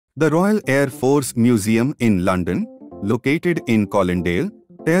The Royal Air Force Museum in London, located in Colindale,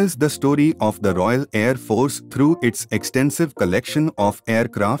 tells the story of the Royal Air Force through its extensive collection of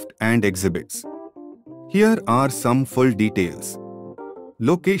aircraft and exhibits. Here are some full details.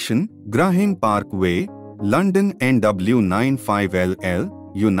 Location: Graham Park Way, London NW95LL,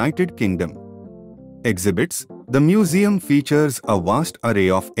 United Kingdom. Exhibits: the museum features a vast array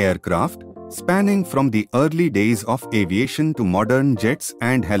of aircraft, spanning from the early days of aviation to modern jets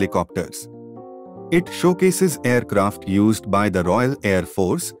and helicopters. It showcases aircraft used by the Royal Air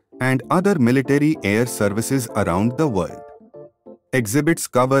Force and other military air services around the world. Exhibits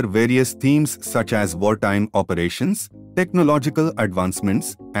cover various themes such as wartime operations, technological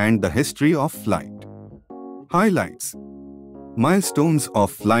advancements, and the history of flight. Highlights: Milestones of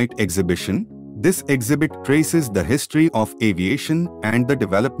Flight Exhibition. This exhibit traces the history of aviation and the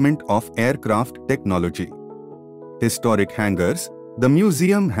development of aircraft technology. Historic hangars. The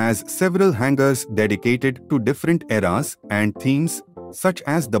museum has several hangars dedicated to different eras and themes, such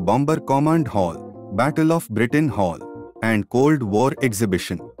as the Bomber Command Hall, Battle of Britain Hall, and Cold War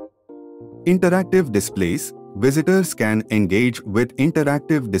exhibition. Interactive displays. Visitors can engage with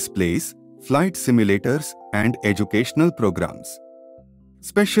interactive displays, flight simulators, and educational programs.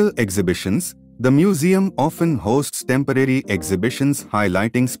 Special exhibitions. The museum often hosts temporary exhibitions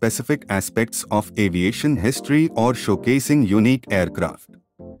highlighting specific aspects of aviation history or showcasing unique aircraft.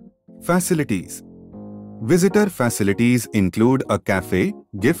 Facilities. Visitor facilities include a cafe,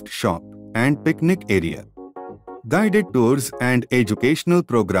 gift shop, and picnic area. Guided tours and educational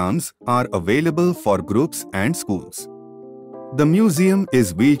programs are available for groups and schools. The museum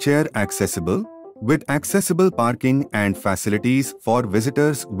is wheelchair accessible, with accessible parking and facilities for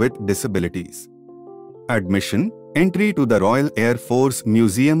visitors with disabilities. Admission. Entry to the Royal Air Force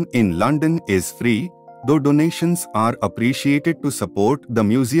Museum in London is free, though donations are appreciated to support the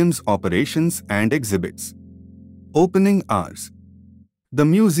museum's operations and exhibits. Opening hours. The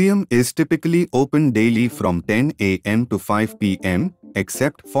museum is typically open daily from 10 a.m. to 5 p.m.,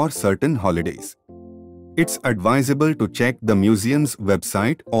 except for certain holidays. It's advisable to check the museum's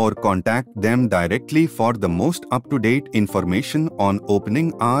website or contact them directly for the most up-to-date information on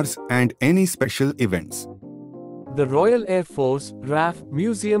opening hours and any special events. The Royal Air Force (RAF)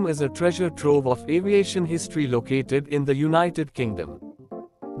 Museum is a treasure trove of aviation history located in the United Kingdom.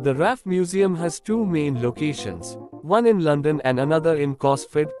 The RAF Museum has two main locations, one in London and another in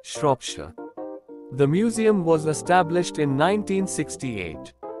Cosford, Shropshire. The museum was established in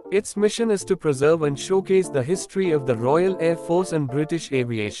 1968. Its mission is to preserve and showcase the history of the Royal Air Force and British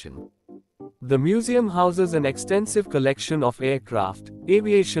aviation. The museum houses an extensive collection of aircraft,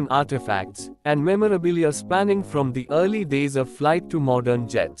 aviation artifacts, and memorabilia spanning from the early days of flight to modern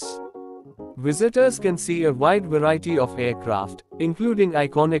jets. Visitors can see a wide variety of aircraft, including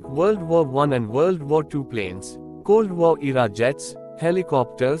iconic World War I and World War II planes, Cold War-era jets,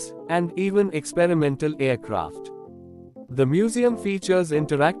 helicopters, and even experimental aircraft. The museum features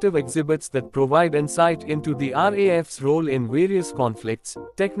interactive exhibits that provide insight into the RAF's role in various conflicts,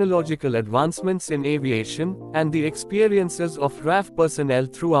 technological advancements in aviation, and the experiences of RAF personnel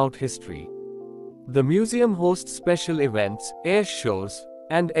throughout history. The museum hosts special events, air shows,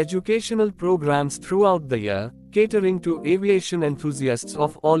 and educational programs throughout the year, catering to aviation enthusiasts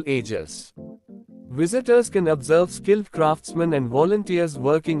of all ages. Visitors can observe skilled craftsmen and volunteers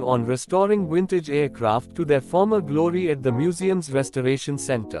working on restoring vintage aircraft to their former glory at the museum's Restoration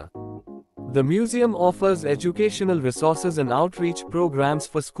Center. The museum offers educational resources and outreach programs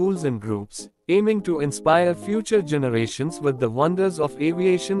for schools and groups, aiming to inspire future generations with the wonders of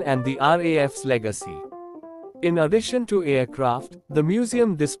aviation and the RAF's legacy. In addition to aircraft, the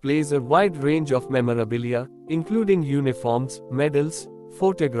museum displays a wide range of memorabilia, including uniforms, medals,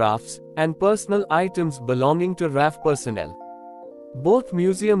 photographs, and personal items belonging to RAF personnel. Both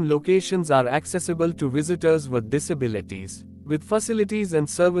museum locations are accessible to visitors with disabilities, with facilities and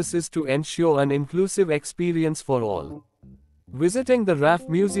services to ensure an inclusive experience for all. Visiting the RAF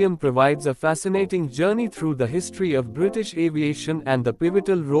Museum provides a fascinating journey through the history of British aviation and the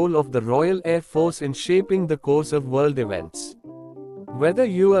pivotal role of the Royal Air Force in shaping the course of world events. Whether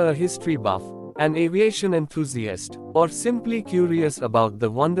you are a history buff, an aviation enthusiast, or simply curious about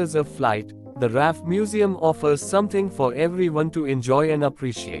the wonders of flight, the RAF Museum offers something for everyone to enjoy and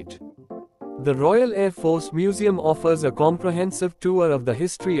appreciate. The Royal Air Force Museum offers a comprehensive tour of the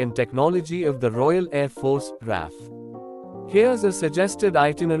history and technology of the Royal Air Force (RAF). Here's a suggested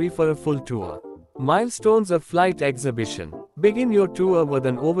itinerary for a full tour. Milestones of Flight Exhibition. Begin your tour with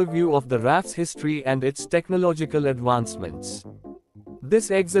an overview of the RAF's history and its technological advancements. This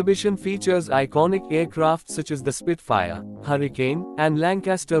exhibition features iconic aircraft such as the Spitfire, Hurricane, and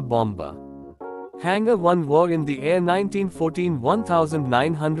Lancaster bomber. Hangar 1 War in the Air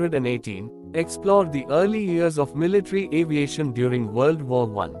 1914-1918 explored the early years of military aviation during World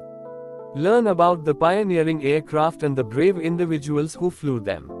War I. Learn about the pioneering aircraft and the brave individuals who flew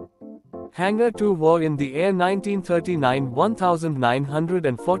them. Hangar 2 War in the Air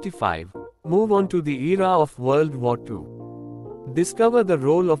 1939-1945 move on to the era of World War II. Discover the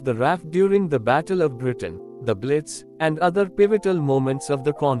role of the RAF during the Battle of Britain, the Blitz, and other pivotal moments of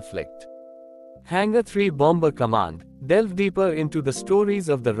the conflict. Hangar 3 Bomber Command delve deeper into the stories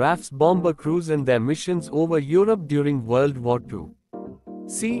of the RAF's bomber crews and their missions over Europe during World War II.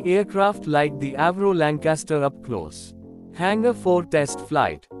 See aircraft like the Avro Lancaster up close. Hangar 4 Test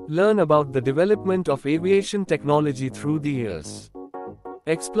Flight learn about the development of aviation technology through the years.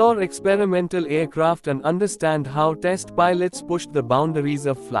 Explore experimental aircraft and understand how test pilots pushed the boundaries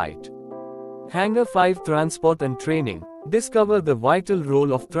of flight. Hangar 5 Transport and Training discover the vital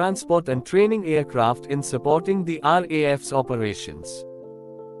role of transport and training aircraft in supporting the RAF's operations.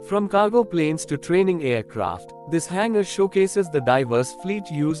 From cargo planes to training aircraft, this hangar showcases the diverse fleet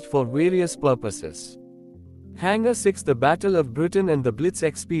used for various purposes. Hangar 6 The Battle of Britain and the Blitz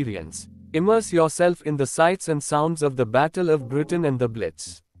Experience. Immerse yourself in the sights and sounds of the Battle of Britain and the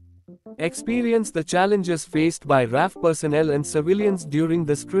Blitz. Experience the challenges faced by RAF personnel and civilians during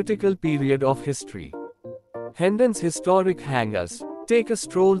this critical period of history. Hendon's historic hangars. Take a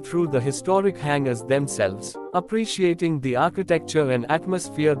stroll through the historic hangars themselves, appreciating the architecture and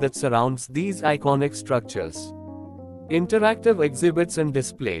atmosphere that surrounds these iconic structures. Interactive exhibits and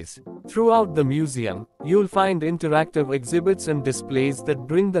displays. Throughout the museum, you'll find interactive exhibits and displays that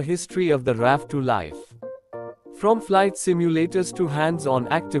bring the history of the RAF to life. From flight simulators to hands-on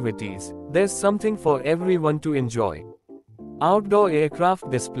activities, there's something for everyone to enjoy. Outdoor aircraft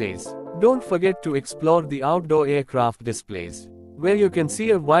displays. Don't forget to explore the outdoor aircraft displays, where you can see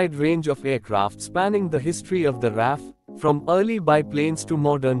a wide range of aircraft spanning the history of the RAF, from early biplanes to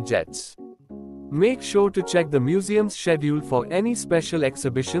modern jets. Make sure to check the museum's schedule for any special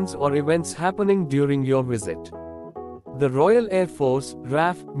exhibitions or events happening during your visit. The Royal Air Force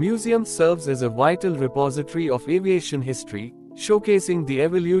RAF Museum serves as a vital repository of aviation history, showcasing the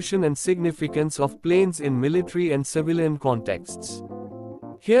evolution and significance of planes in military and civilian contexts.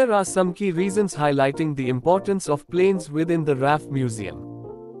 Here are some key reasons highlighting the importance of planes within the RAF Museum.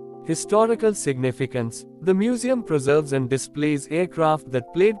 Historical significance. The museum preserves and displays aircraft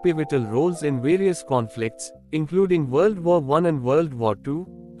that played pivotal roles in various conflicts, including World War I and World War II,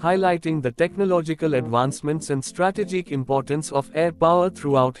 highlighting the technological advancements and strategic importance of air power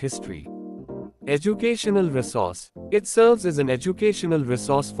throughout history. Educational resource. It serves as an educational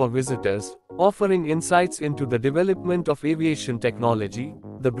resource for visitors, offering insights into the development of aviation technology,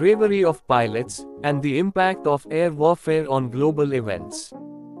 the bravery of pilots, and the impact of air warfare on global events.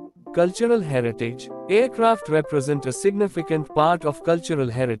 Cultural heritage. Aircraft represent a significant part of cultural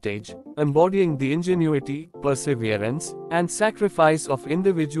heritage, embodying the ingenuity, perseverance, and sacrifice of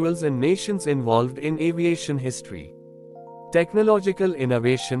individuals and nations involved in aviation history. Technological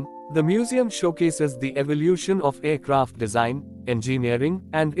innovation. The museum showcases the evolution of aircraft design, engineering,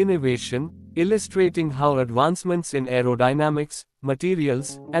 and innovation, illustrating how advancements in aerodynamics,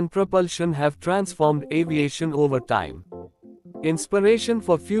 materials, and propulsion have transformed aviation over time. Inspiration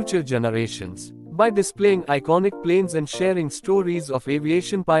for future generations. By displaying iconic planes and sharing stories of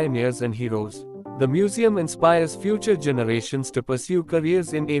aviation pioneers and heroes, the museum inspires future generations to pursue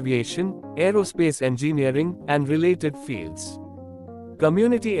careers in aviation, aerospace engineering, and related fields.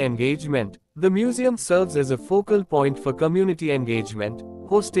 Community engagement. The museum serves as a focal point for community engagement,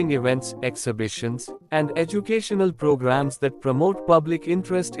 hosting events, exhibitions, and educational programs that promote public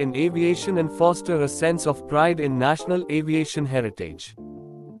interest in aviation and foster a sense of pride in national aviation heritage.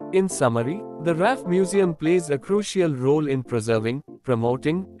 In summary, the RAF Museum plays a crucial role in preserving,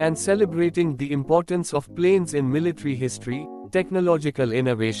 promoting, and celebrating the importance of planes in military history, technological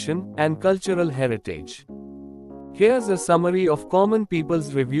innovation, and cultural heritage. Here's a summary of common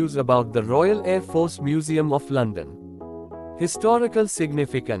people's reviews about the Royal Air Force Museum of London. Historical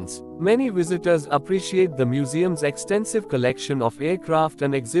significance. Many visitors appreciate the museum's extensive collection of aircraft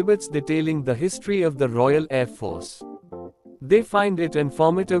and exhibits detailing the history of the Royal Air Force. They find it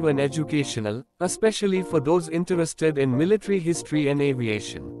informative and educational, especially for those interested in military history and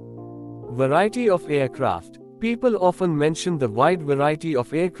aviation. Variety of aircraft. People often mention the wide variety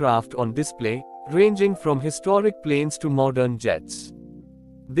of aircraft on display, ranging from historic planes to modern jets.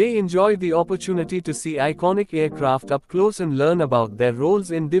 They enjoy the opportunity to see iconic aircraft up close and learn about their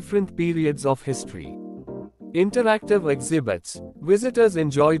roles in different periods of history. Interactive exhibits. Visitors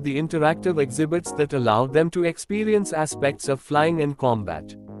enjoy the interactive exhibits that allow them to experience aspects of flying and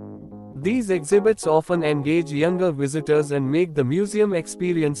combat. These exhibits often engage younger visitors and make the museum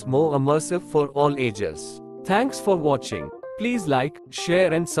experience more immersive for all ages. Thanks for watching. Please like,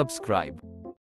 share and subscribe.